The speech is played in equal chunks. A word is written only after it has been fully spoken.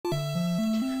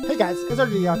guys, it's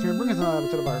RGD out here, bringing us another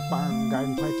episode of our Fire Emblem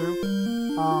Gaiden playthrough.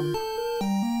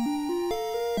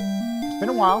 It's been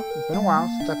a while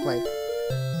since I played.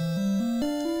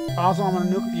 Also, I'm on a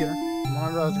new computer. I'm on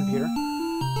my brother's computer.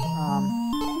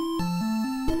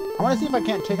 I want to see if I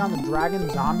can't take on the dragon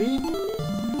zombie.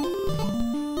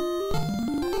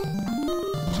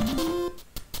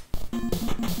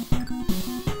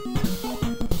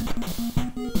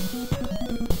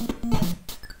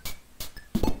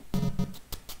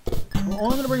 I'm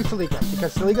only going to bring Salika,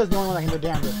 because Salika's the only one that can do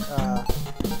damage.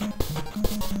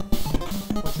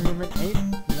 What's your movement? 8?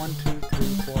 1, 2,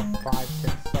 3, 4, 5,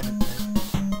 6, 7,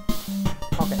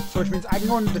 8. Okay, so which means I can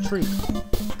go into the tree.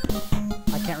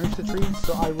 I can't reach the tree,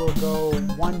 so I will go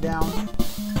 1 down.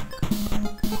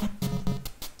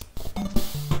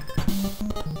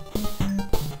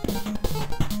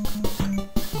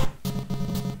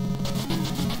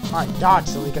 Alright, dodge,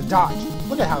 Salika, dodge.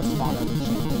 Look at how small that is.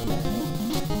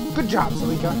 Good job,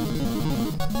 Salika.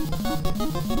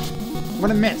 I'm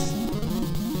gonna miss.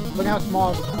 Look at how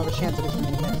small of a chance it is for me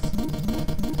to miss.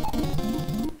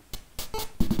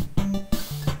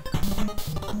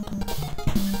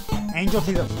 Angel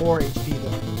takes up 4 HP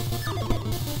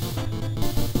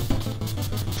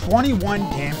though. 21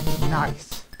 damage.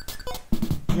 Nice.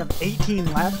 You have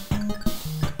 18 left.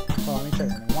 Oh, let me check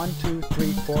something. 1, 2,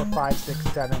 3, 4, 5, 6,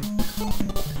 7.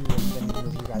 Then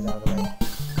move you guys out of the way.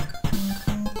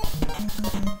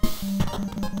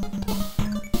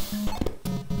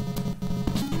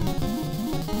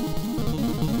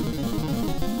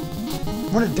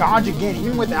 I'm gonna dodge again,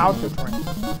 even without the twin.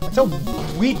 That's how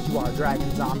weak you are,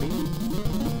 Dragon Zombie.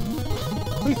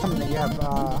 Please tell me that you have,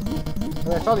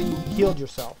 I saw that you healed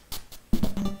yourself.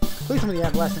 Please tell me that you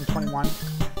have less than 21.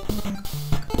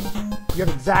 You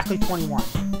have exactly 21.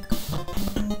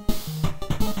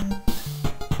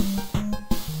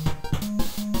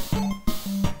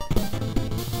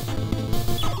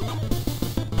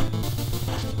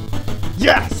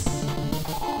 Yes!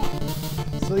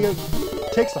 So you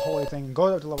takes the holy thing and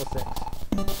goes up to level 6.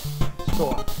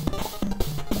 Store.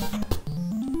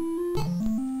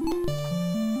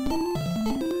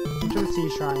 Into the sea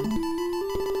shrine.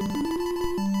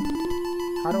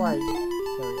 How do I...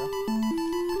 There we go.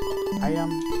 Item,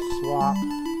 swap.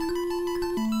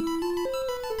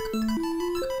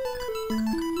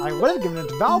 I would have given it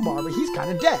to Valbar, but he's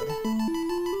kind of dead.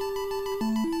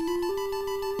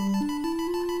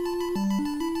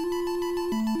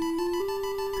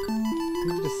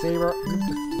 Move to Saber. Move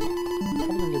to... I'm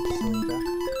gonna get to Salika.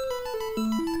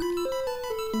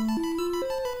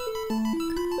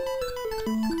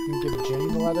 And give Jenny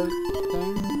the leather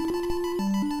thing.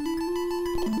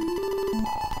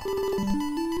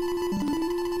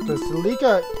 Because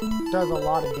Salika does a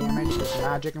lot of damage with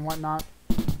magic and whatnot.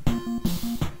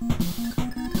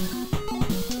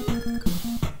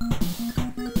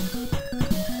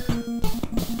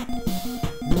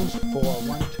 Moves 4.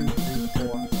 1, 2, 3,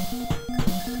 4.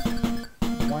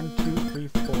 1, 2, 3,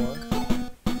 4.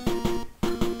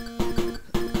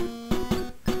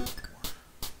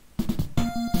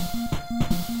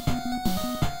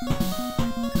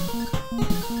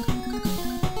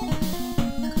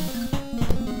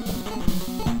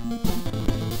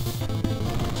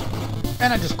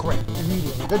 And I just quit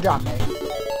immediately. Good job, mate.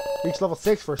 Reach level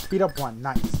 6 for a speed up 1.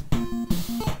 Nice.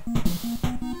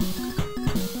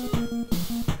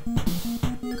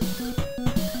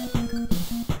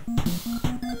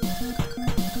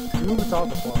 Move it's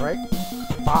also 4, right?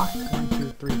 5. 1, 2,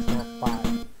 3, 4, 5.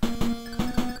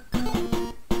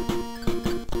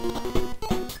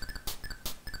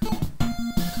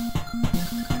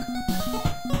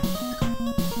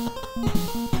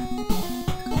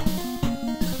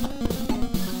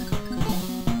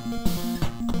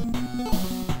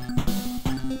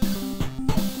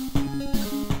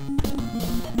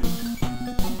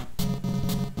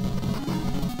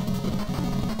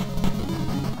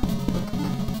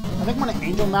 I think I'm gonna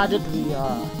Angel Magic the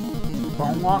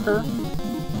Bone Walker,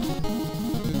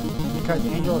 because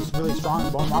Angel is really strong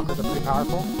and Bone Walkers are pretty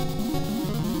powerful.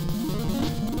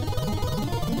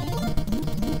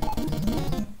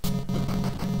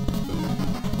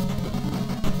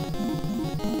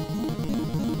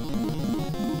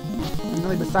 And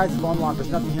really, besides the Bone Walkers,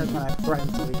 nothing here is gonna threaten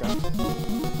Salika.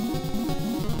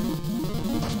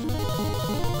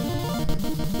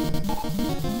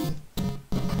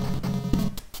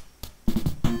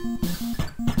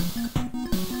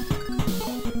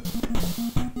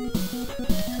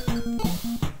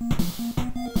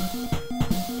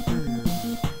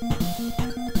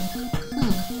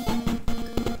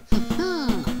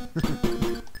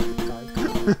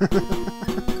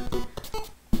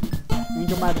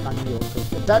 Angel Magic on you.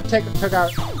 If that took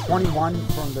out 21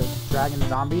 from the dragon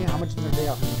zombie, how much is it take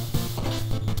out from you?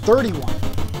 31.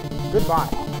 Goodbye.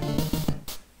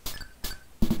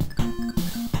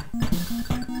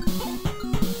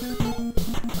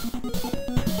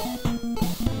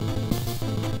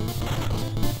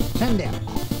 Damage.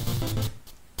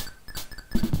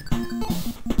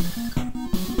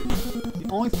 The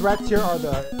only threats here are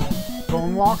the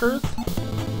bone walkers,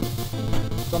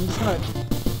 so I'm just gonna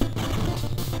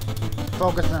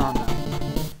focus in on them.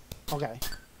 Okay.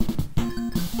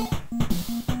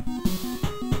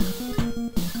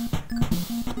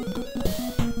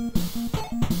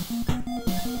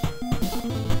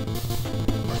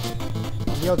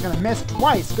 Leo's gonna miss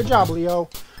twice. Good job, Leo.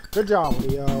 Good job,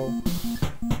 Leo.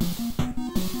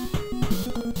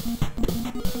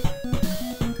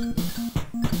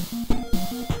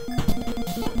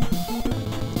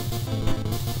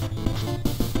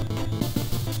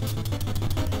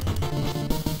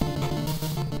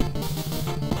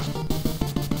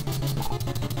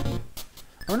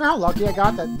 I wonder how lucky I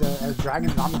got that the dragon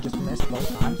zombie just missed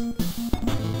both times.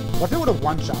 What if it would have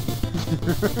one-shot me?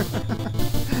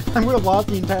 I would have lost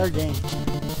the entire game.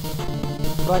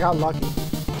 But I got lucky.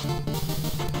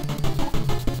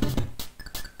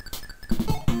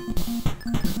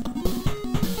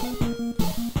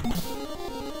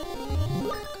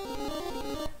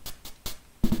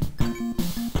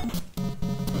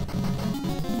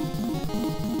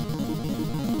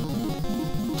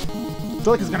 I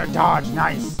feel like he's gonna dodge.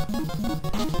 Nice.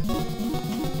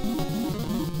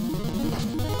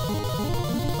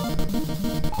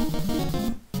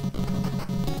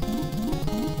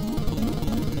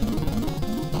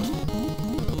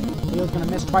 Leo's gonna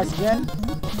miss twice again.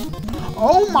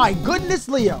 Oh my goodness,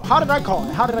 Leo! How did I call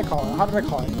it? How did I call it? How did I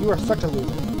call it? You are such a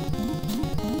loser.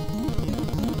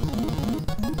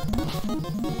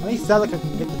 At least Celica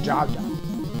can get the job done.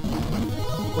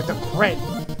 With a crit,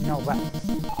 no less.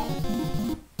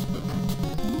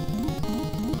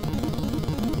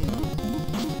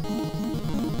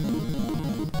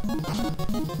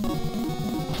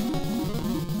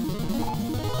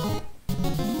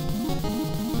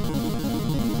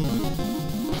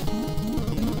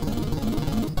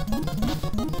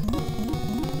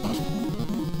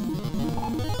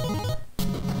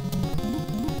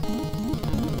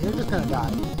 You're just gonna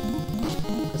die.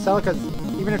 Because Celica's,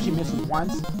 even if she misses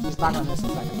once, she's not gonna miss a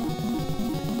second time.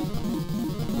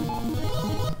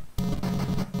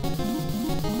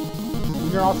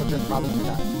 You're also just probably gonna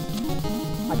die.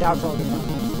 I doubt Celica's gonna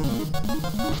miss.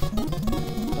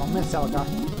 Don't miss, Celica.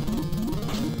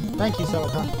 Thank you,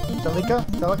 Celica. Celica?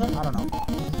 Celica? I don't know.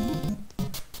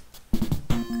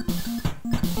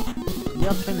 You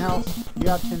have 10 health. You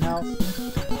have 10 health.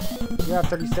 You have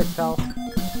 36 health.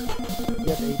 You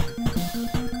have 8.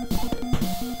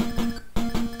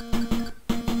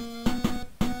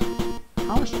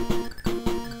 How much?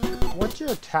 What's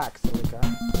your attack, Celica?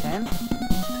 10?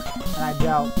 And I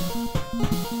dealt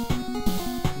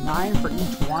 9 for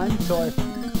each one, so if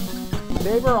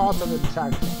Saber also would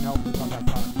attack. Nope, it's not that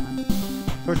far.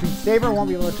 So which means Saber won't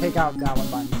be able to take out that one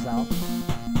by himself.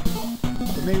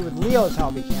 But maybe with Leo's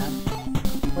help he can.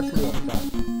 What's Leo's help?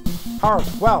 Power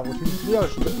of 12, which means Leo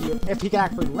should be, if he can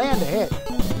actually land a hit,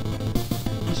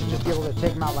 he should just be able to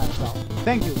take him out by himself.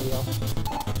 Thank you, Leo.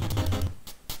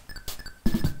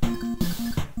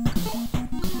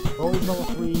 Bowie's level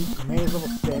 3, May's level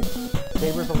 6,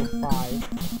 Saber's level 5,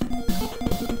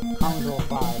 Carmen's level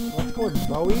 5. Let's go with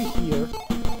Bowie here.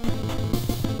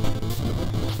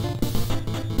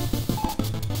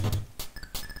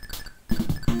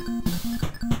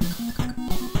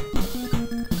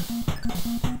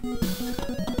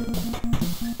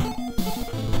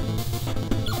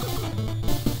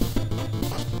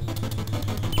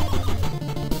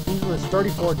 It was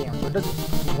 34 damage, so it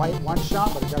doesn't quite one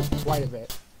shot, but it does quite a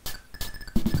bit.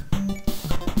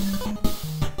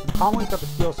 Conway's got the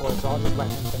steel sword, so I'll just let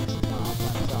him finish it off by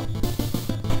himself.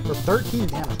 For 13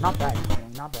 damage, not bad,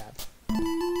 Conway, not bad.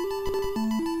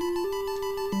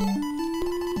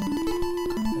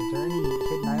 Is there any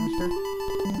hidden items here?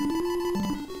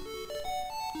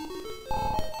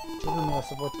 Children may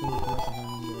support the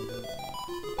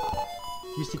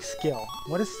you seek skill.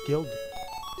 What does skill do?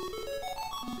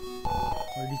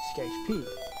 Or do you seek HP?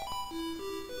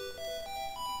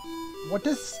 What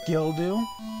does skill do?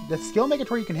 Does skill make it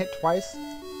to where you can hit twice?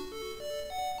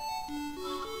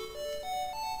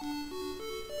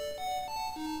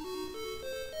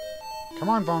 Come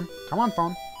on, phone. Come on,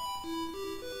 phone.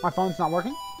 My phone's not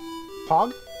working?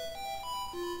 Pog?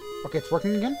 Okay, it's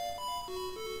working again?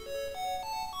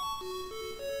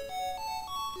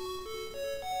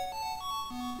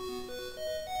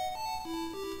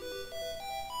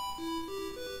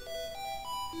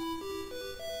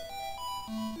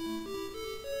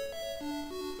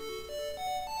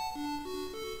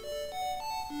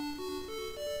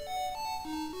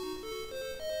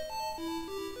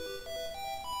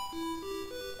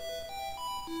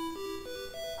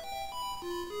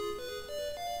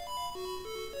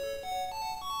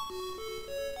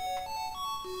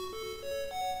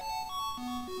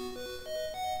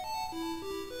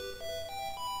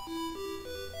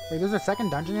 Wait, there's a second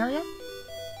dungeon area?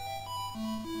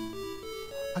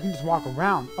 I can just walk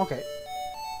around. Okay.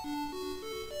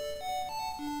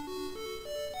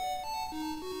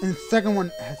 And the second one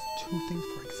has 2 things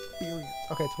for experience.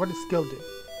 Okay, so what does skill do?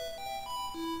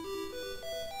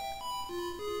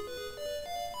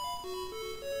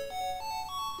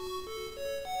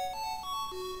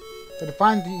 It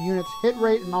defines the unit's hit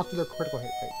rate and also their critical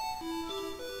hit rate.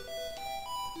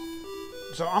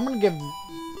 So I'm going to give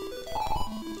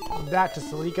that to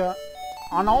Salika.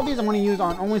 On all these, I'm going to use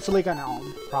on only Salika and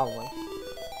Elm, probably.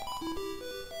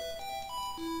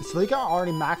 Is Salika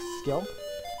already maxed skill?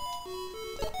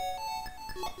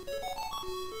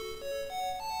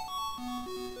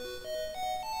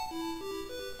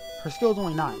 Her skill is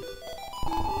only 9.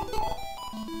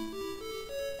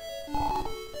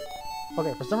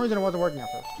 Okay, for some reason it wasn't working at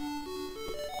first.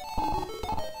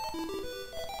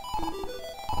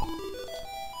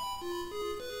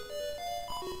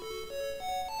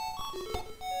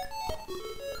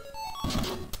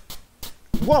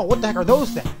 Whoa, what the heck are those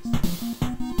things?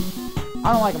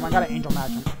 I don't like them. I got an angel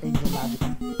magic.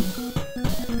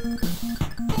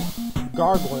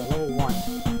 Gargoyle, level 1.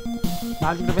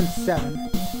 Magic defense 7.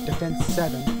 Defense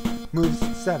 7. Moves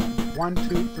 7. 1,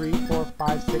 2, 3, 4,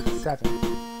 5, 6, 7.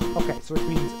 Okay, so which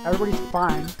means everybody's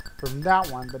fine from that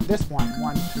one, but this one,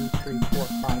 1, 2, 3, 4,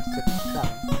 5, 6, 7.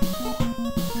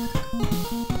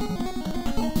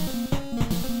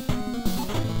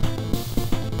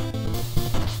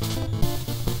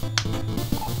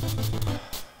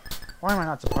 Why am I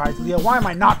not surprised, Leah? Why am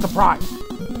I not surprised?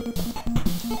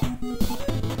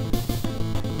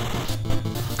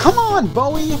 Come on,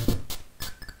 Bowie!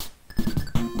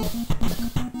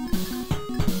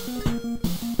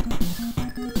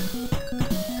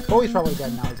 Bowie's probably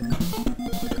dead now, isn't he?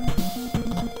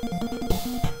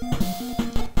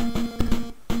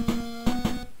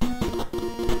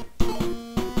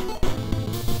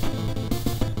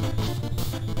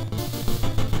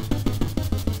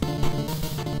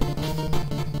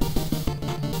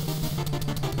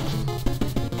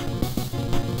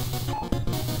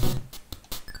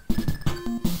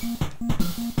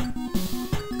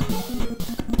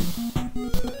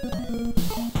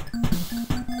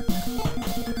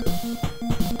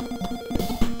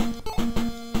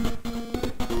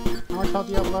 How much health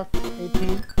do you have left?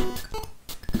 18?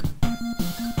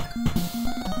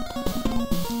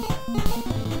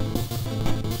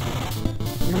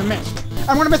 I'm gonna miss.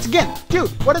 I'm gonna miss again! Dude,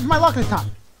 what is my luck this time?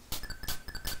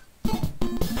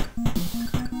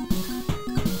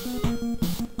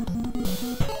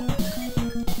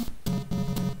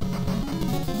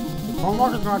 The Bone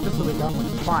Walker's not just really done, which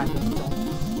is fine, but still.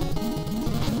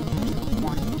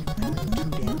 1, 2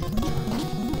 damage.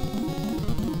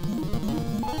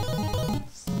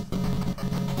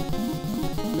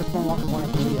 This Bone Walker's going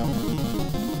after Leo.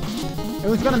 It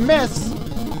was gonna miss!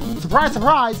 Surprise,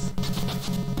 surprise!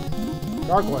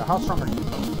 Gargoyle, how strong are you?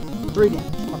 3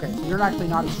 damage. Okay, so you're actually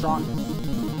not as strong as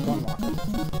Bone Walker.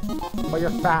 But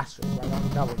you're faster, so I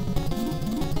won't double you.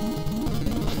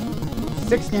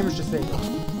 6 damage to Saber,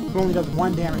 who only does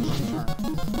 1 damage each turn.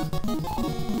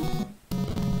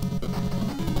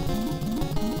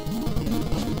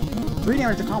 Three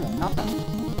damage to combo, not bad.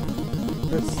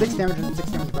 There's 6 damage and then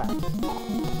 6 damage back.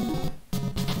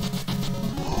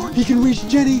 He can reach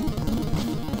Jenny!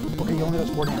 Okay, he only does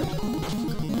 4 damage.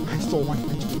 I stole 1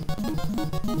 HP.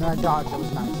 And then I dodged, that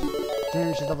was nice. Jenny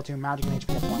reaches level 2, magic and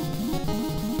HP up 1.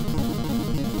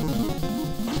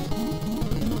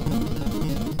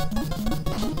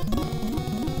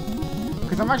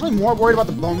 Because I'm actually more worried about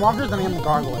the Bone Walkers than I am the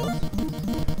Gargoyles.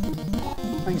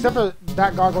 I mean, except for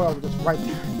that Gargoyle just right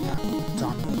there. Yeah, it's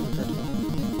on.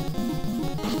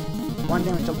 1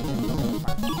 damage up to 2.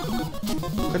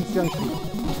 Couldn't steal HP.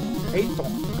 8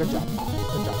 thorns. Good job.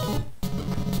 Good job.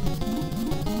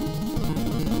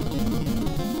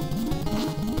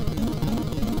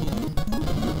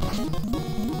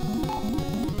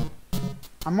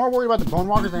 I'm more worried about the Bone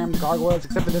Walkers than I am the Gargoyles,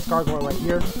 except for this Gargoyle right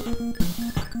here.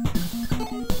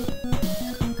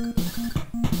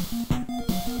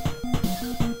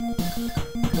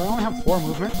 Do I only have 4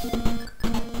 movement?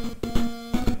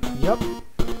 Yep.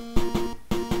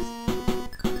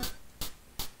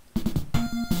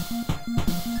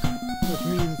 Which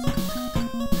means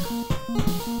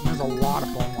there's a lot of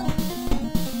Bone Walkers.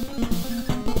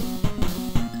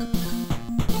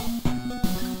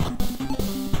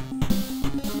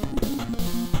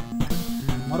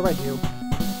 What do I do?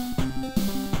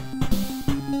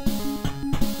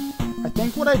 I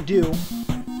think what I do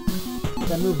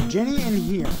is I move Jenny in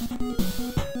here.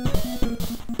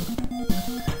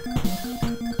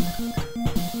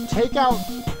 Take out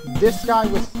this guy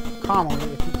with calmly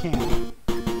if you can.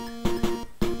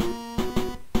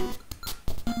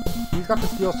 He's got the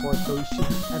steel sword, so he should,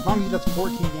 as long as he does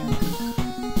 14 damage.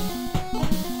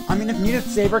 I mean, if needed,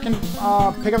 Saber can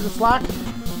pick up the slack.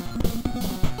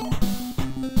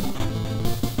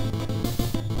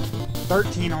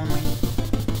 13 only.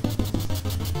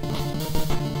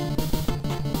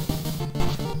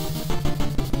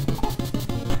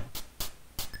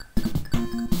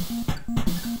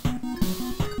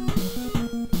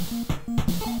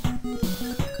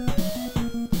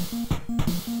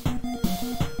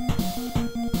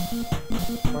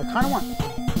 So I kind of want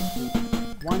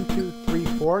 1, 2, 3,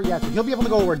 4. Yeah, so he'll be able to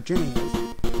go where Jimmy is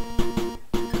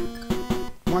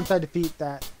once I defeat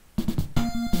that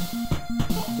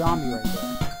zombie right there.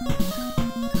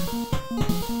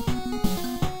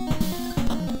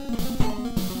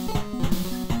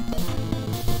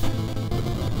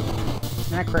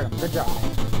 And I crit him. Good job.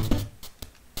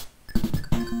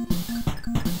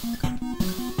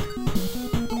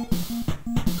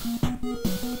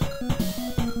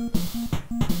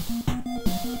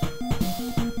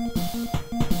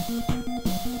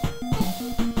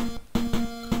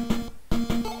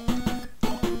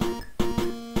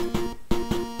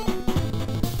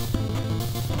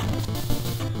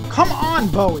 Come on,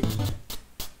 Bowie!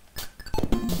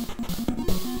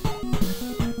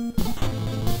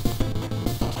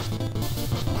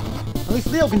 At least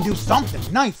Leo can do something.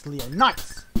 Nice, Leo.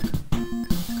 Nice!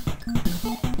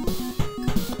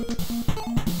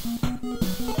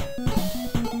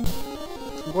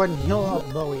 Go ahead and heal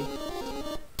up Bowie,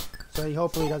 so he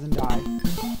hopefully doesn't die.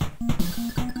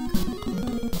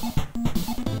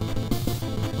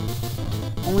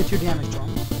 Only 2 damage to him.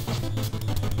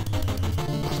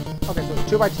 Okay, so it's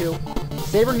 2 by 2.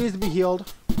 Saber needs to be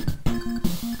healed.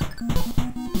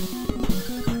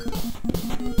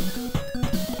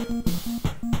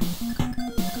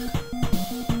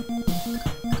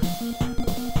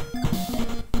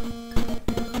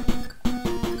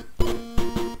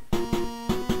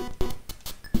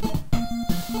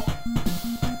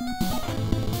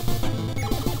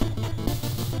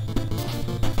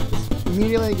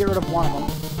 Immediately get rid of one of them.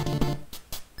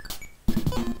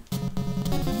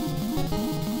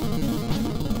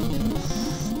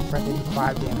 Fred did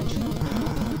 5 damage.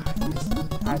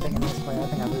 I think I misplay. I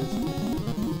think I lose.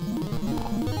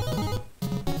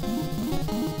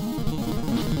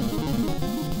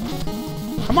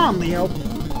 Come on, Leo!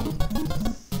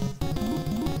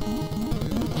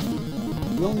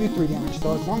 We only do 3 damage,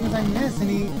 so as long as I miss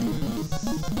any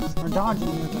or dodge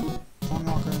any of the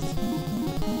Dawnwalkers.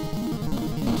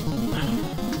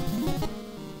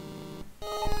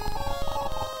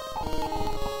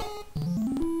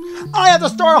 I have to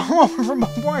start all over from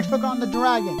before I took on the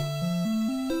dragon.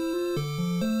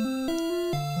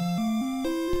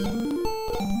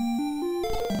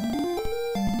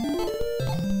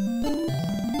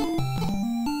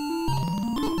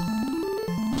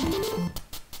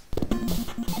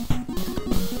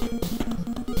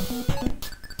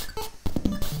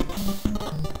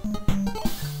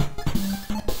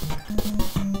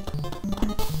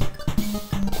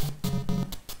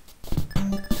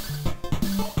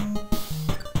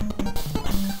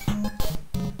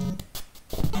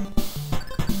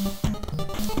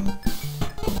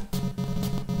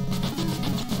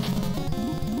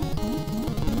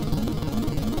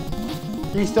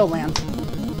 He still lands.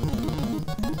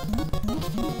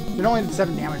 It only did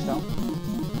 7 damage though.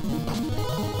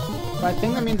 But I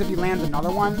think that means if he lands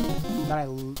another one, that I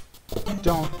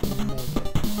don't make it.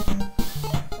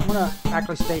 I'm gonna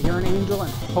actually stay here in Angel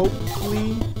and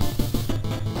hopefully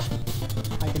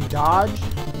I can dodge.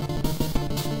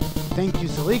 Thank you,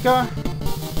 Salika.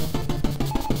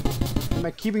 And by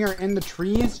keeping her in the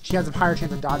trees, she has a higher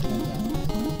chance of dodging it again.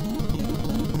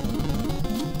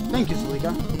 Thank you,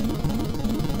 Salika.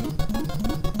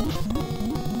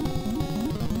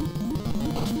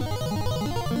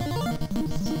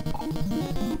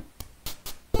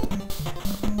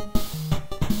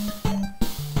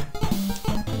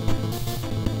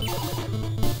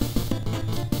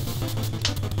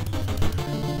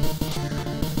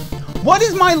 What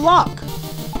is my luck?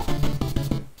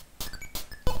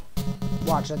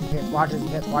 Watch as he hits, watch as he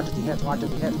hits, watch as he hits, watch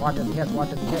as he hits, watch as he hits, watch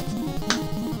as he hits.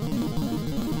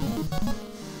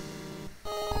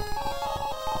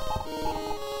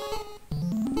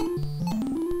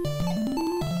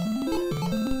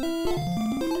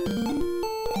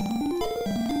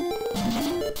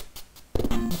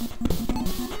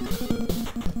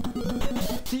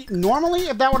 See, normally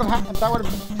if that would have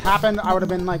happened, I would have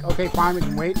been like, okay, fine, we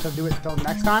can wait to do it until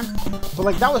next time. But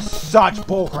like, that was such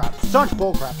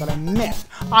bullcrap that I missed.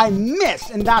 I missed,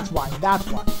 and that's why. That's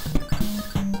why.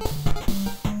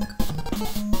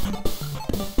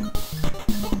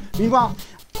 Meanwhile,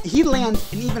 he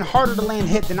lands an even harder to land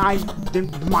hit than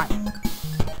mine.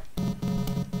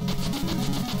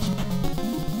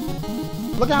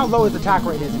 Look at how low his attack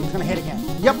rate is, and he's gonna hit again.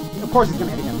 Yep, of course he's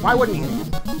gonna hit again. Why wouldn't he hit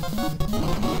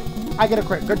again? I get a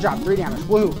crit. Good job. 3 damage.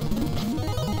 Woohoo.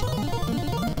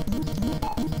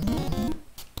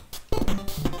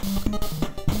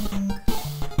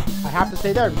 I have to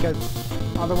stay there because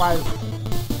otherwise...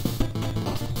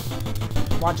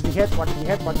 Watch as he hits, watch as he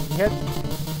hits, watch as he hits.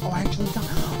 Oh, I actually got...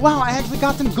 Wow, I actually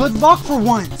got some good luck for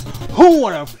once! Who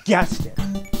would have guessed it?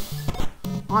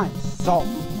 I'm salty.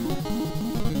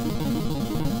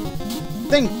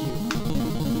 Thank you.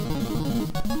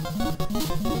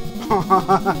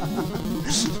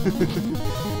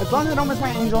 As long as I don't miss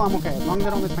my angel, I'm okay. As long as I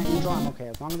don't miss my angel, I'm okay.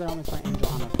 As long as I don't miss my angel,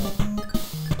 I'm okay.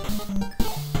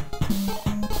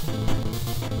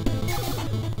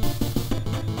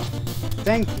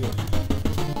 Thank you.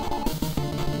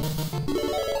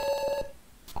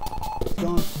 Still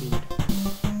on speed.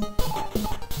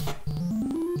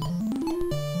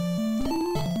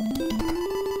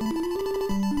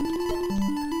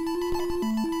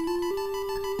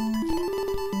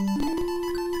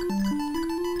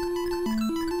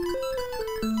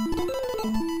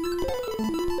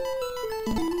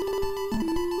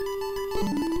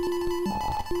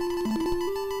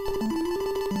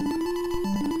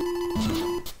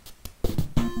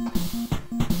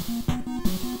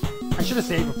 I should have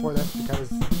saved before this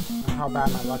because of how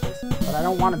bad my luck is. But I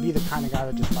don't want to be the kind of guy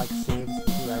that just like saves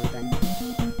through everything.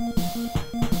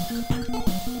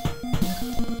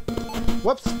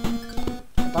 Whoops!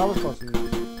 I thought I was close enough.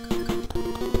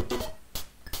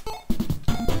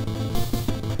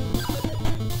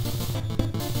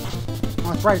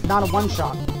 Oh, that's right, it's not a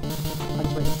one-shot. I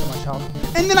just wasted so much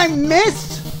health. And then I missed!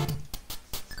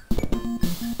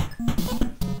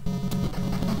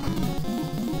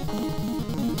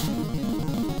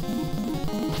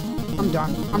 I'm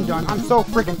done. I'm done. I'm so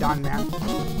freaking done, man.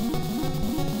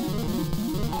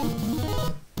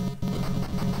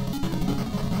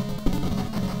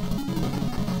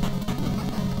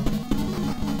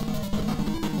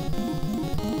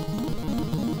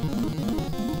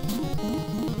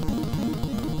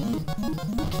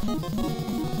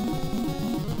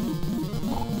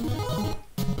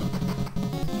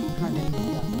 I didn't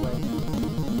move that way.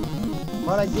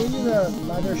 But I gave you the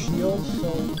leather shield, so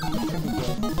it should be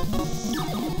good.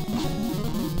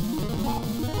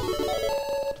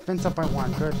 Defense up by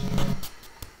 1, good.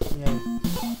 Yay.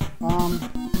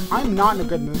 I'm not in a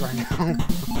good mood right now.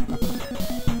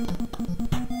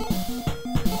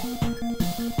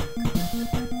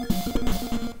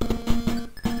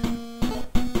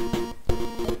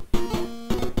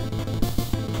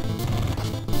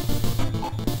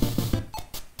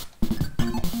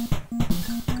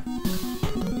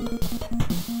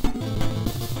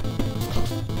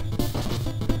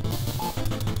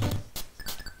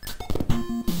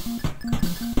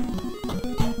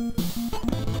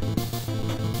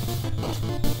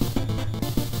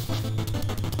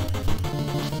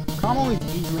 I'm always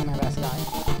easily my best guy.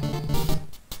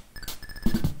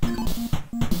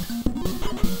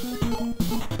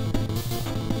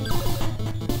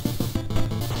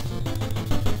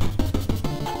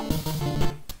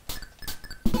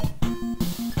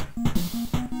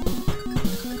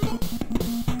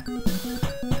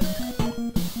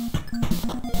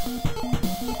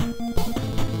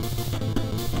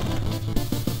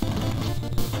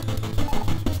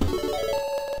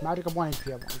 Magic of 1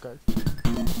 HP, I'm good.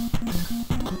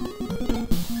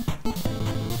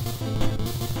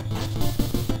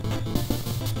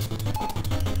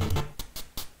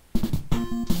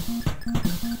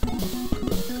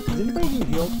 Is anybody getting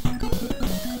healed?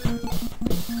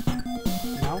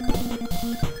 No?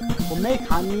 Well, May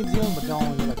kind of needs healed, but they'll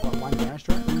only do like, what, 1 damage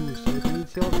to it? Ooh, so if he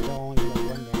needs healed, they'll only do like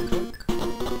 1 damage to it.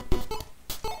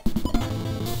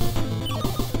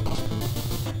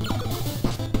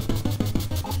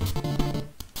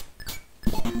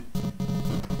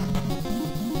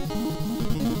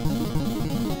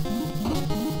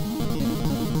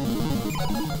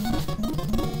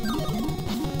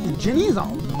 Jenny's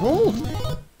on roll today.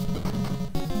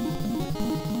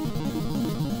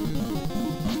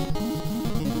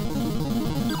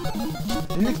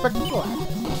 Didn't expect to go like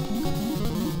this.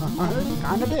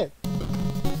 Kinda did.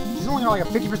 She's only got like a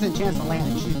 50% chance to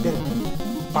land, and she did it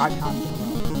 5 times in a row.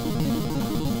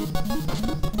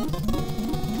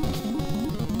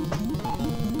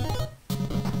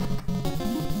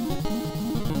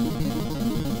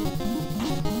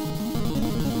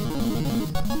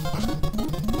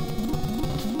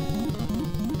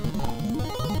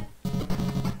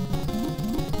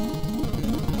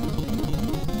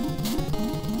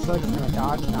 feel like it's gonna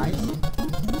dodge. Nice.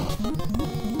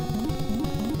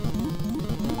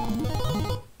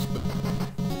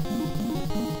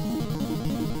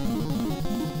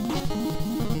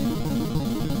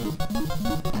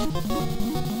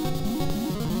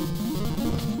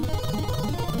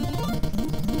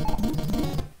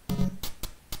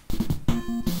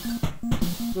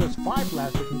 So there's 5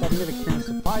 left, which means I can give experience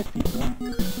to 5 people.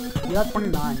 You have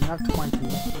 29, you have 20, you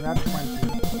have 20, you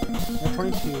have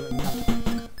 22, and you have 20.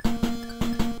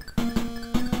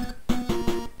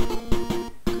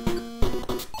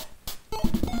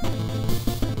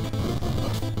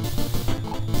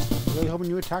 Really hoping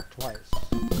you attack twice.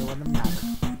 It wouldn't matter.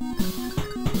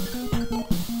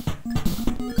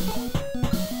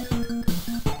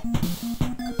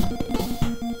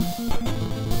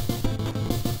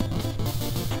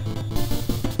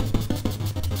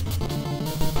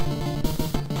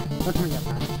 Don't tell me you have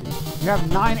 9 HP. You have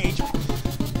 9 HP.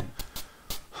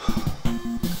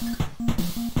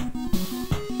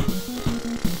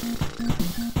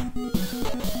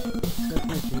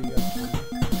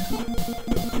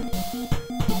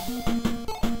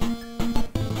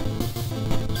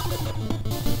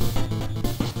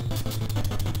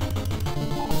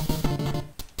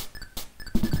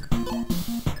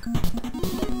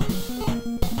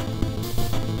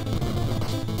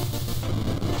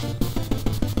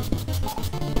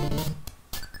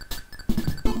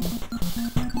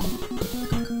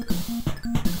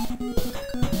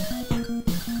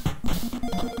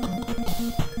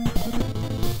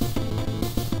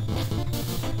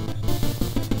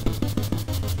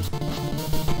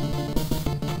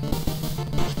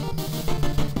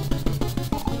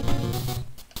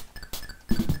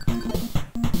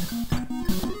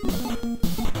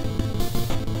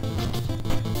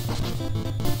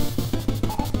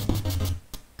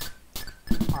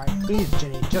 Please,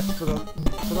 Ginny, just for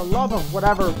the love of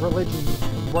whatever religion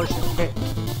you worship, okay?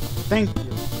 Thank you.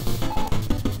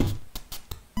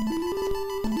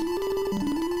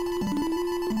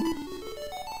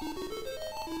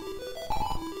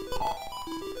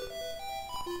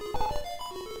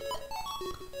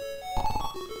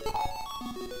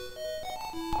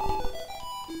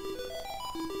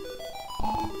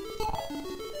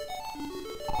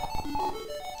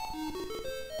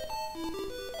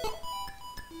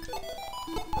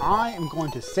 I am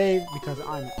going to save because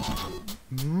I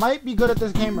might be good at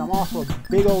this game, but I'm also a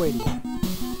big ol' idiot.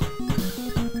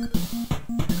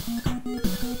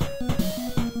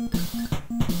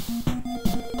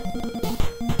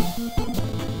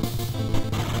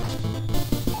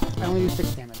 I only do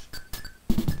 6 damage.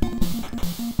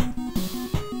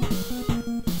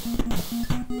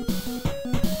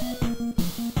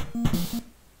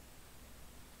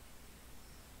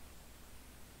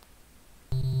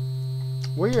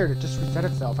 Weird, it just reset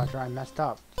itself after I messed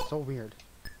up. So weird.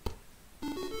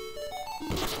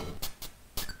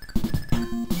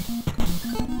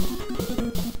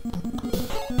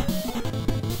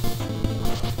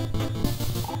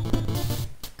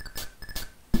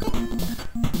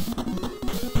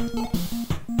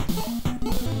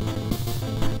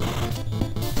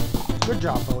 Good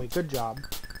job, Bowie. Good job.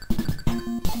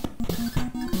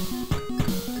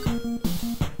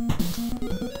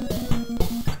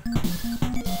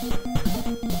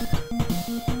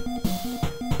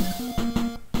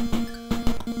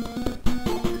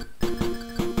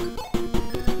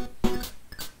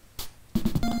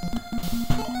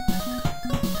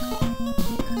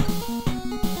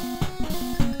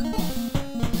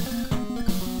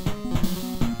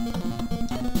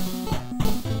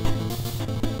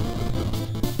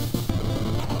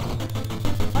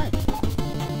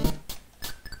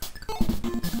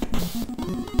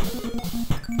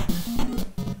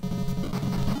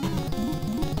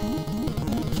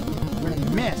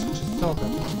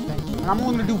 And I'm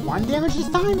only going to do 1 damage this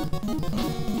time?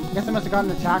 I guess I must have gotten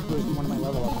an attack boost in one of my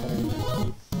level ups that I didn't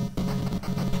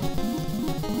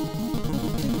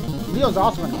see. Leo's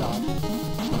also going to dodge.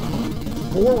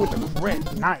 4 with a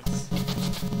crit. Nice.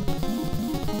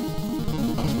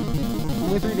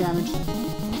 Only 3 damage.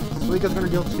 Suiko's going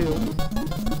to deal 2.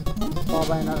 Followed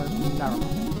by another. Never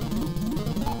mind.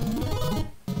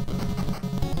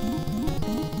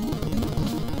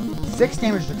 Six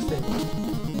damage to Saber.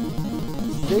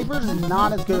 Saber's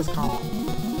not as good as Combo.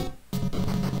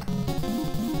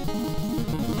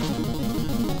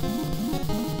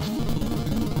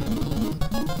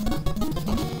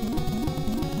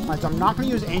 Alright, so I'm not going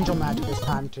to use Angel Magic this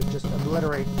time to just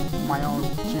obliterate my own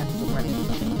chances of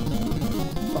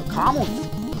winning. But Combo is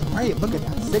great. Look at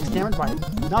that. 6 damage by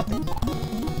nothing.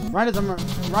 Right as I'm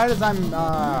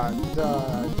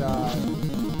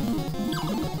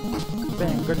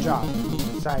saying good job. He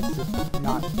decides to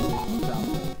not do a good job.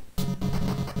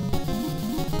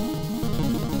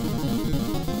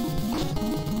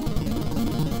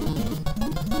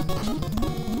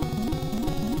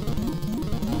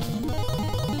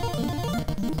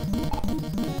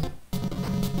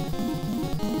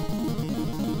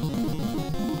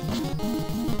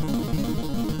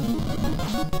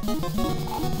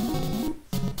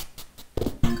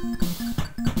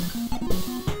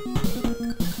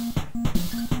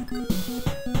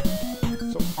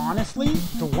 Honestly,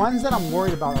 the ones that I'm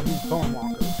worried about are these bone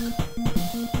walkers.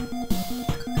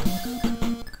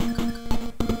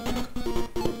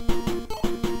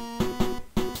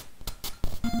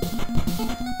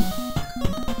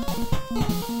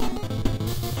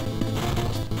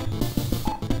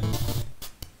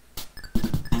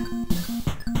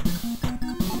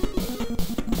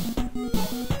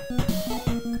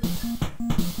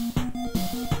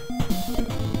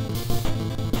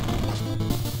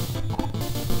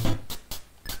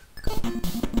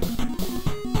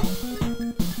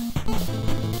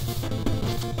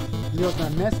 Leo's gonna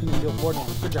miss and then deal 4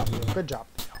 damage. Good job, Leo. Good job,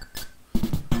 Leo.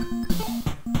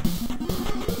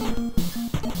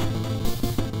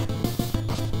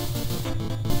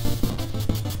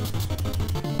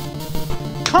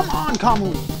 Come on,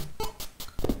 Kamui!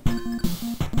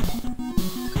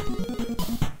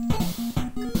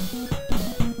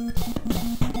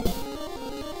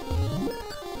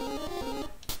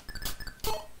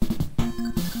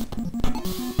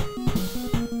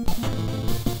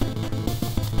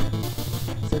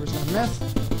 Saber's gonna miss.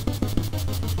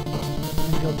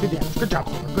 And deal 2 damage. Good job,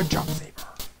 Saber. Good job, Saber.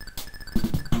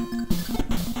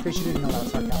 In case you didn't know that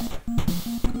was sarcastic.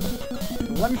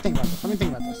 Let me think about this. Let me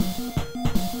think about this.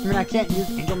 I mean, I can't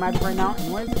use angel magic right now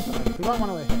anyways, but like, if we don't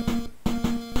want to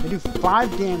hit. They do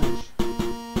 5 damage.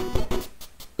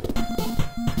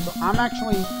 So I'm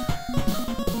actually...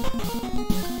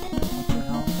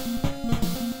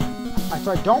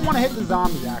 So I don't want to hit the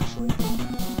zombie, actually.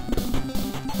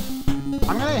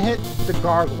 I'm going to hit the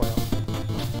gargoyle.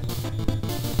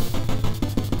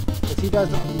 Because he does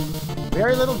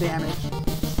very little damage.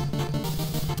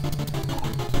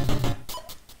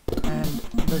 And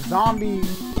the zombie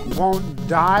won't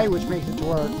die, which makes it to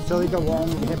where Celica will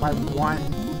only get hit by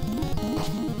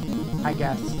 1, I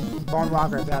guess. Bone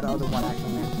Rocker if that other one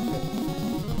actually makes it.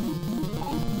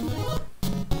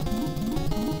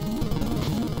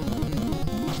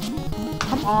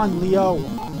 Come on, Leo!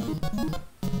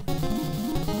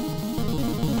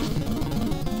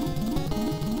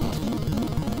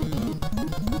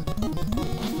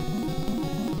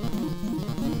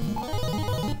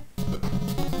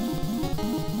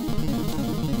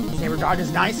 Saber dodge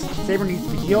is nice. Saber needs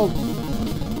to be healed.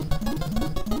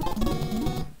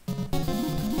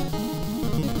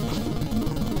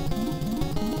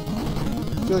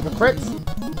 Feel like a crits.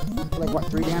 Like what,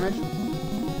 3 damage?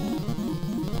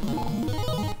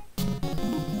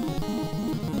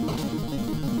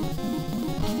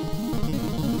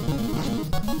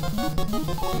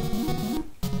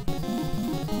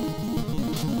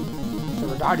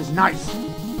 Saber dodge is nice.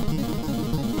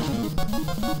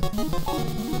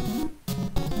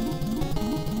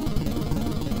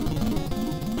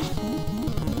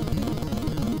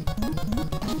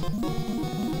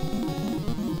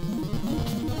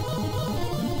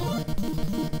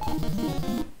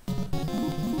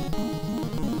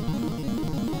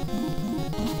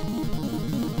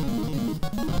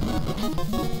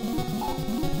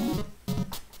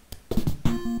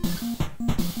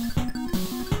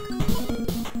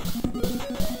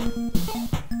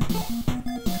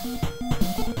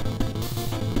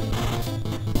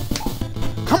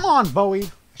 Come on, Bowie! I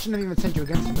shouldn't have even sent you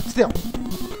against him, but still.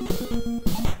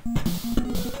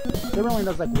 Saber only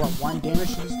does like, what, 1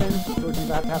 damage to this thing? So it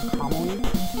means I have to have Kamui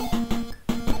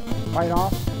fight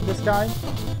off this guy.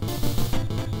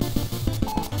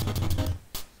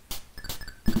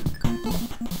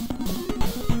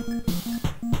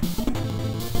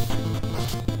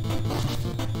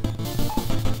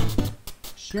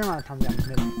 Sheer amount of time down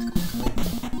mid.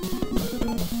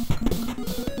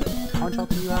 How much health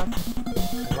do you have?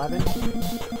 11?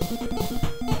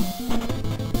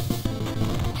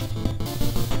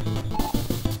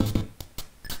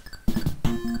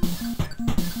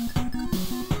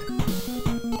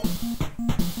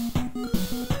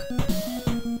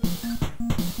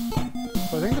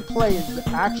 So I think the play is to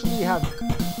actually have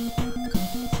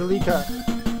Celica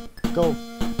go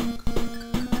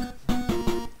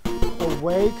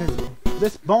away, because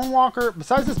this Bone Walker,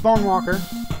 besides this Bone Walker,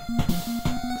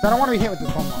 because I don't want to be hit with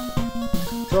this Bone Walker.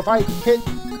 So if I hit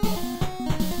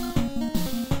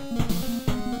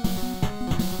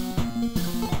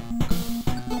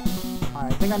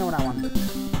think I know what I want to do.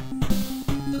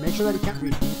 Make sure that he can't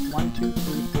reach me. 1, 2,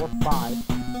 3, 4, 5.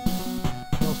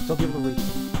 He'll still be able to reach me.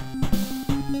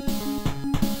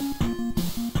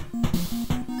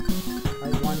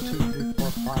 Alright, 1, 2, 3,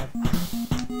 4, 5.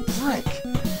 Frick!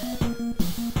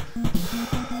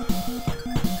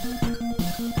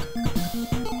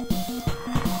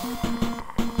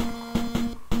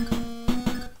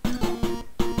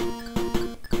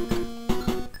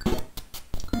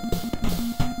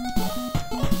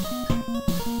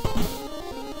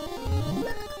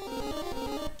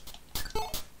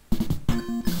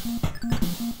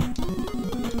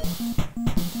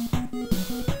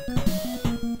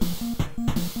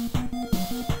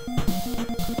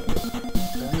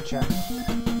 Check.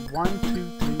 1,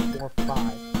 2, 3, 4,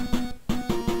 5.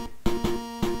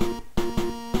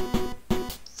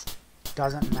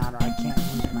 Doesn't matter. I can't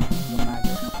use my Angel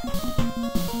Magic.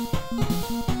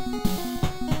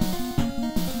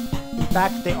 In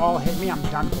fact, if they all hit me, I'm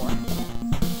done for.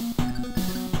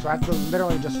 So I have to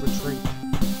literally just retreat.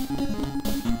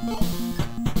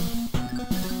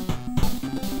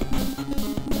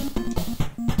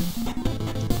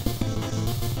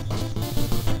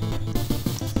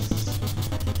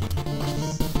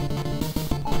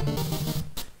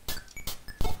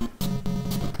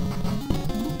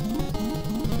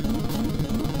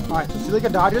 Alright, so Celica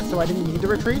dodges, so I didn't need to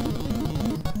retreat.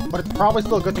 But it's probably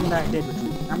still a good thing that I did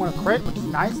retreat. I'm going to crit, which is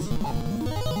nice.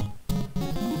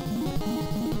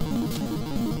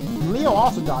 And Leo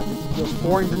also dodges. He deals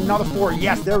 4 into another 4.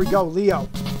 Yes, there we go, Leo.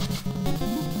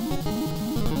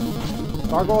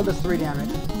 Gargoyle does 3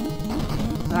 damage.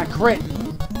 And I crit.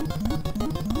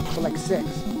 For like 6.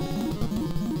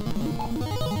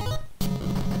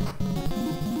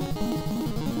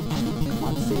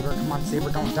 Saber, come on,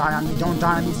 Saber, don't die on me, don't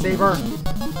die on me, Saber!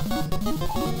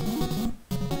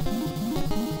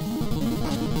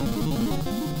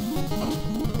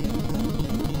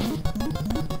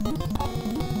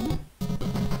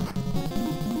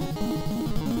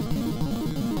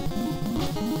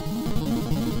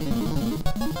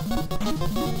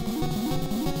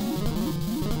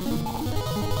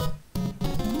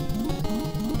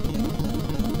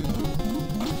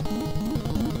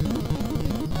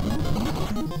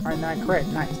 Alright, now I crit.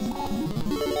 Nice.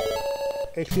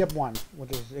 HP up 1,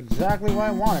 which is exactly what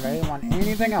I wanted. I didn't want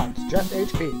anything else. Just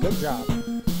HP. Good job.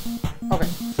 Okay,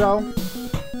 so...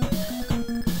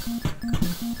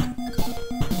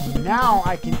 now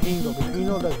I can Angel. The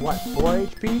Angel does what? 4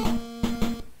 HP?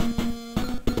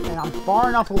 And I'm far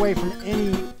enough away from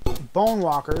any Bone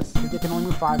Walkers, because they can only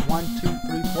move 5. 1, 2,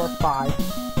 3, 4, 5.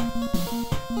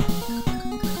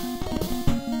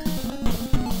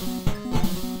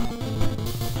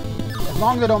 As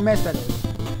long as I don't miss, that is.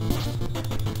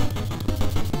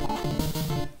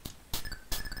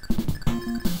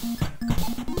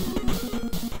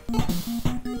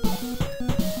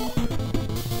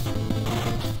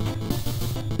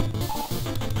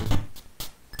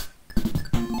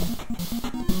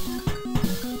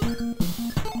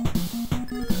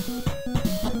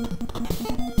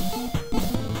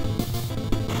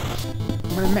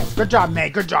 I'm gonna miss. Good job, May.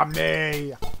 Good job,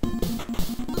 May.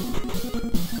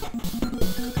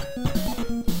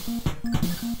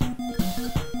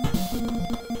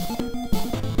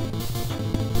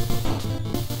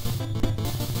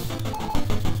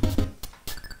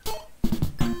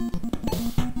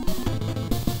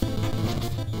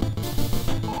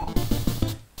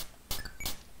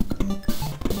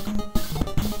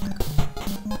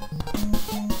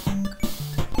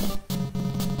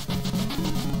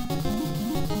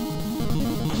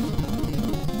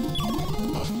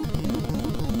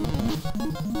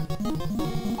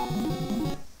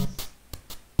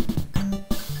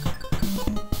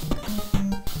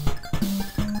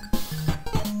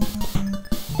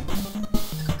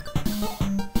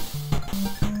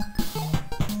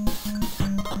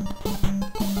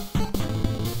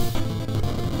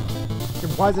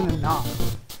 Wasn't enough.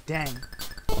 Dang.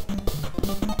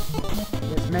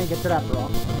 Yes, May gets it after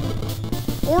all.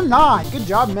 Or not. Good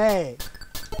job, May.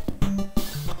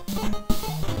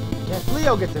 Yes,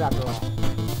 Leo gets it after all.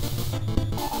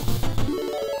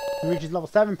 He reaches level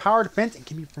 7 power defense and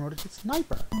can be promoted to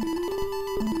sniper.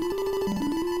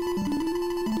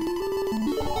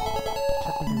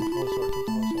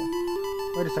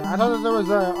 Wait a second. I thought that there was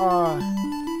a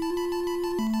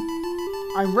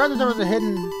I read that there was a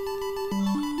hidden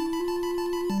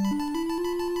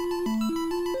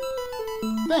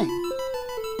thing.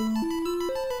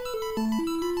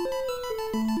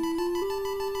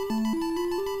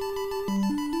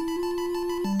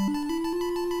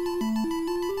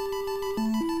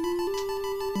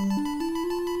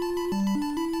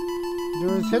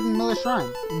 hidden melee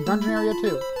shrines in Dungeon Area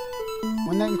 2.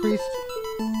 One that increased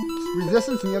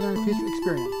resistance and the other increased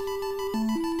experience.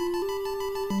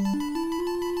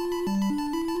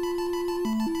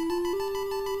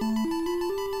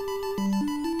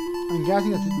 I'm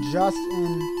guessing it's just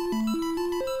in...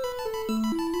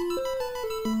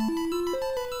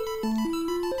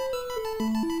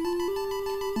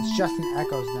 It's just in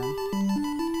Echoes then.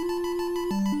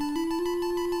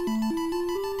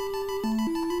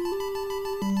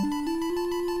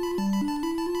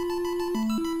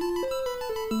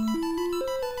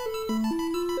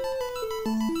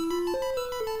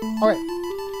 Alright,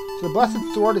 so the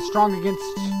Blessed Sword is strong against...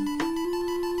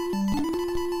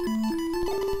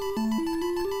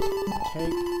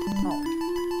 Take... Oh.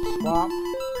 Swap.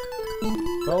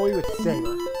 Bowie with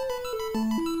Saber.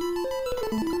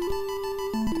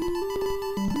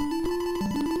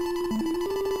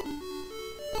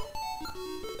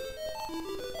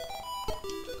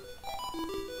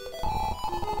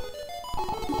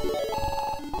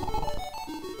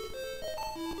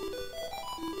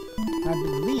 I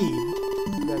believe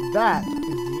that that is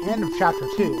the end of Chapter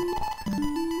 2.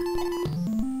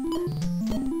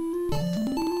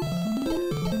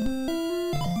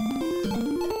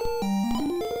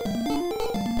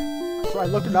 So I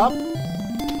looked it up,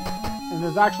 and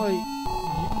there's actually,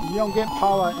 you don't get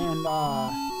Paula and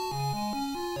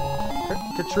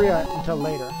Katria until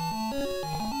later.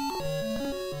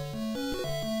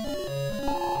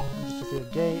 Just to see a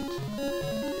gate.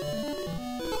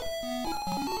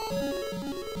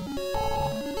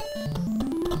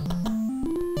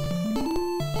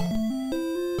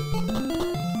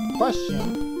 Question.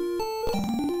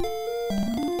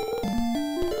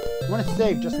 I want to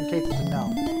save just in case it's a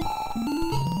no.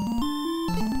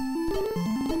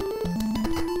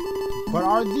 But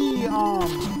are the, I'm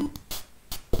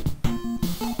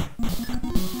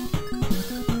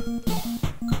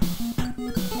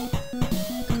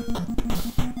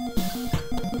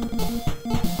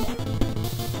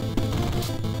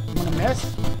gonna miss?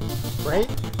 Great.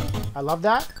 I love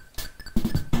that.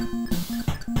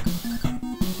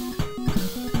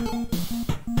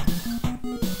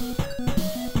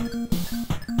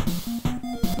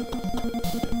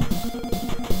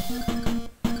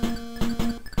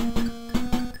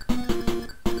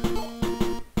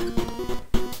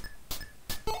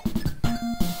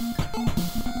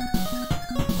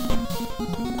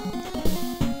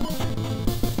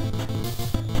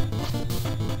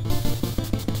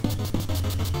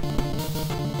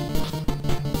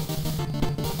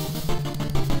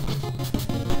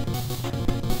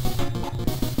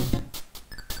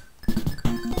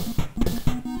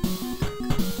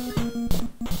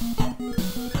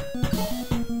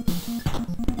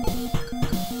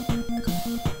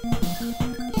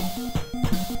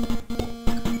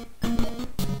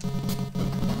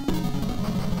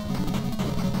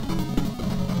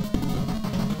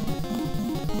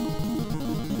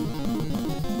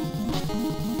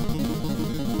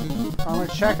 I'm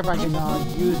gonna check if I can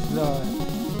use the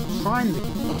shrines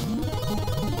again.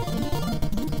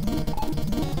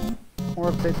 Or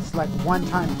if it's like one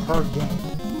time per game.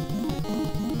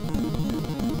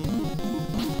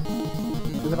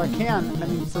 Because if I can, that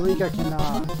means Salika can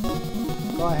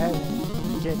go ahead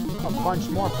and get a bunch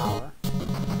more power.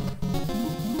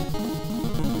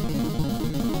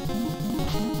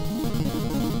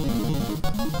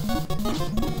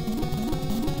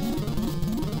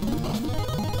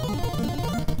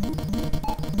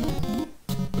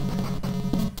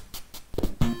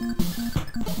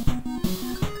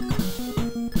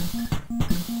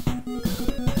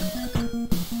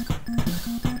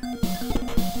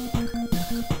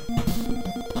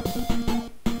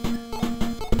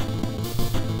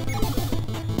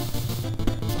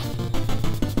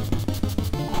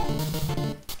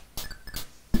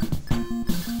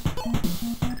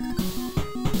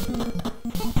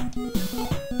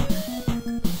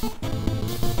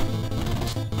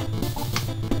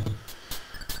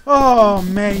 Oh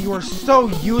man, you are so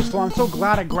useful. I'm so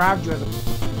glad I grabbed you as a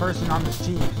person on this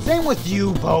team. Same with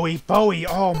you, Bowie. Bowie,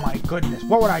 oh my goodness.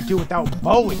 What would I do without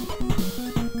Bowie?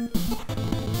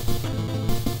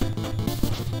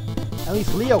 At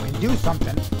least Leo can do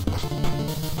something.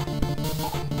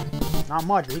 Not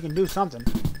much, but he can do something.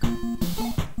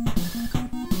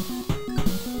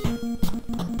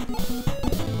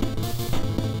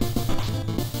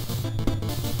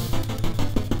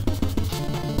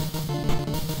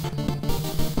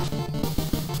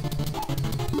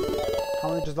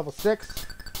 Is level 6.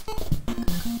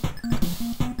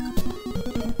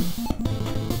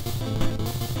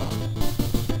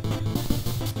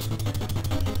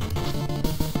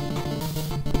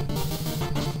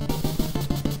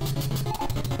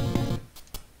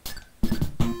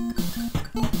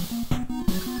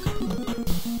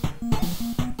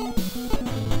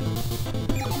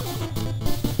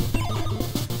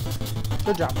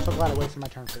 Good job. I'm so glad I wasted my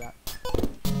turn for that.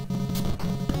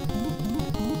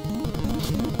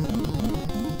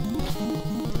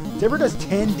 Saber does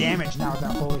 10 damage now with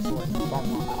that holy sword.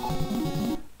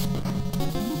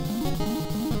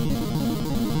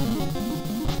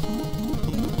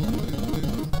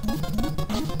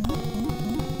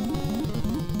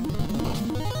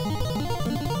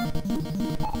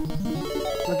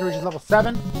 Slicker reaches level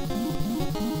 7.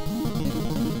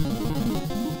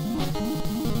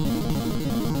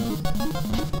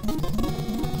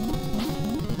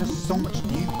 That's so much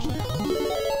damage now.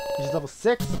 Reaches level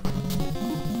 6.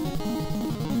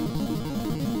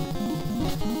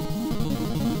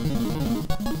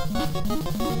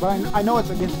 But I know it's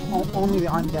against only the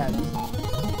undead.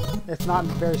 It's not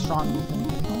very strong against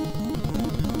anything else.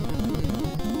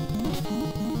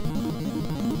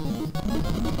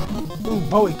 Ooh,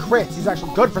 Bowie crits. He's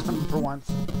actually good for something for once.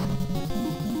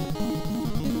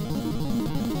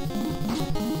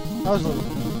 That was a little...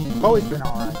 Bowie's been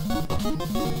alright.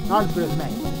 Not as good as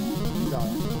May, but he's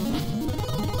alright.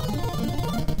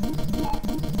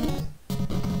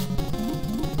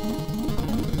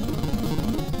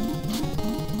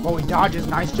 Bowie dodges.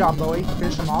 Nice job, Bowie.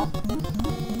 Finish him off.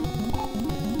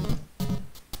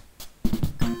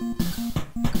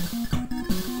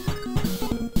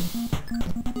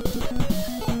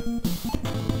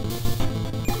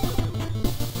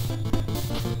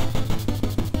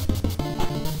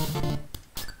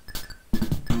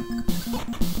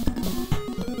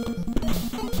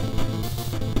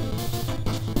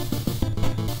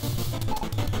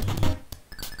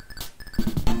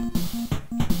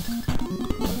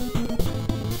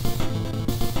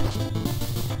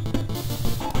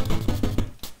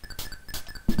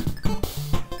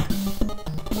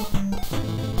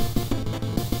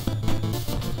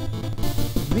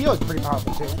 Leo's pretty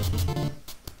powerful too,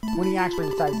 when he actually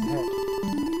decides to hit.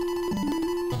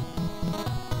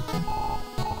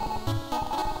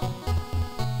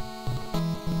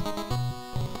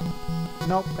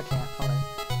 Nope, I can't. Alright.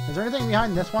 Is there anything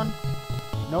behind this one?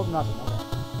 Nope, nothing. Okay.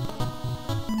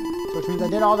 So which means I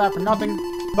did all that for nothing,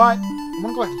 but I'm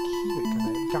gonna go ahead and keep it because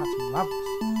I got some levels.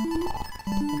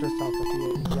 Interest health at the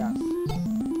yes.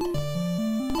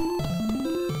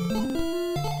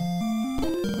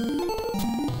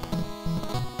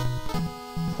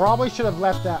 Probably should have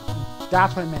left that.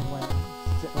 That's what it meant when it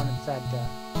said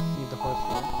leave the horse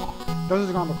here. Those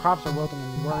are gone, but crops are wilting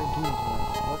and we're doing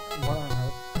what on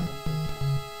earth?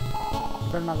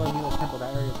 You better not go to Mila's temple.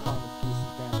 That area is crawling with beasts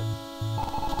and bandits.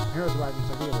 Heroes arrived in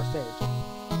Sophia were staged.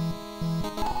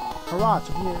 Hurrah!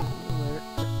 Sophia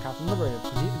captain liberated.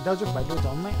 Dozer's fight to its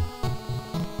own land.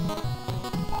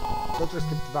 Dozer's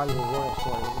gift the value of a royal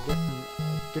sword. It was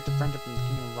a gift of friendship from the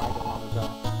kingdom of Ride long ago.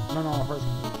 No, hers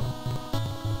can be.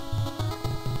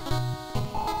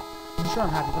 Sure, I'm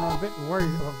happy, but I'm a bit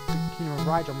worried of the kingdom of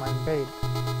Rigel might invade.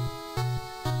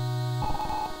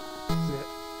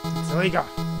 Salika,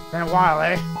 been a while,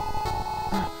 eh?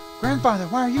 Grandfather,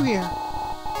 why are you here?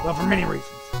 Well, for many reasons.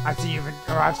 I see you've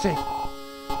arrived safe.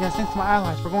 Yes, thanks to my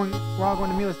allies. We're all going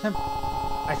to Mila's temple.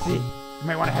 I see. You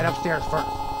may want to head upstairs first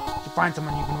to find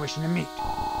someone you've been wishing to meet.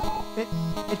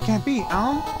 It can't be,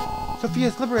 Alm.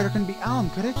 Sophia's liberator couldn't be Alm,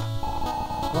 could it?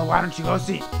 Well, why don't you go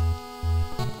see?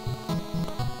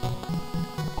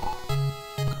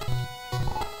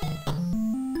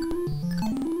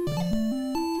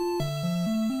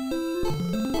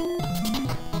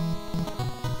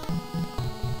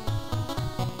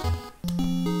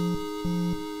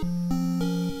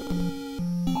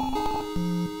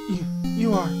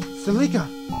 You are Salika!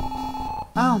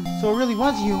 So it really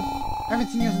was you. I haven't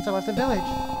seen you since I left the village.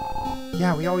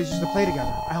 Yeah, we always used to play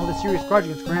together. I held a serious grudge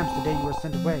against Gramps the day you were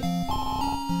sent away.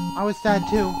 I was sad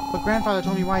too, but Grandfather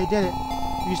told me why he did it.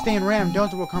 If you stay in Ram,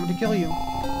 Doza will come to kill you.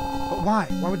 But why?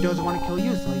 Why would Doza want to kill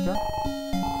you, Salika?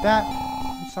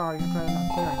 I'm sorry, I'm trying not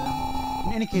to say right now.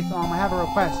 In any case, I have a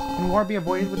request. Can war be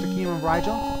avoided with the kingdom of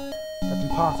Rigel? That's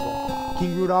impossible.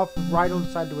 King Rudolph of Rigel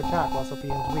decided to attack while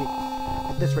Sophia is weak.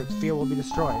 At this rate, Sophia will be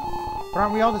destroyed. But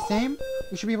aren't we all the same?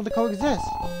 We should be able to coexist.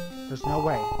 There's no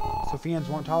way. Sophians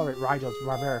won't tolerate Rigel's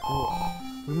barbaric rule.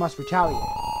 We must retaliate.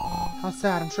 How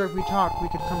sad. I'm sure if we talked, we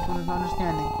could come to an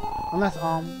understanding. Unless,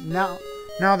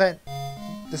 now that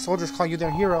the soldiers call you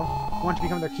their hero, you want to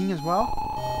become their king as well?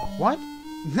 What?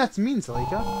 That's mean,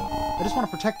 Salika. I just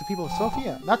want to protect the people of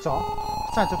Sophia, that's all.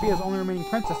 Besides, Sophia's only remaining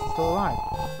princess is still alive.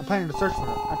 I'm planning to search for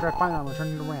her. After I find her, I'm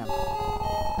returning to Ram.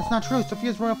 That's not true.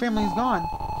 Sophia's royal family is gone.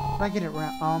 But I get it,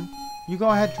 Ram. You go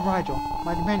ahead to Rigel.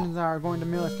 My companions are going to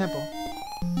Mila's temple.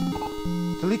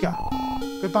 Salika.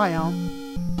 Goodbye, Elm.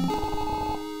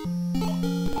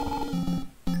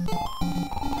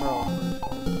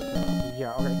 Yeah.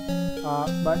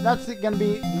 But that's going to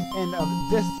be the end of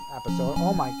this episode.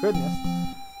 Oh my goodness.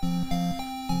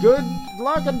 Good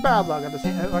luck and bad luck at the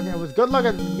same time. Like, it was good luck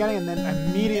at the beginning, and then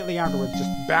immediately afterwards, just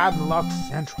bad luck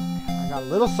central. I got a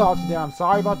little salty there. I'm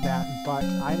sorry about that, but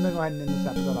I'm going to go ahead and end this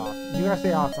episode off. You guys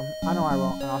stay awesome. I know I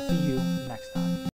will, and I'll see you next time.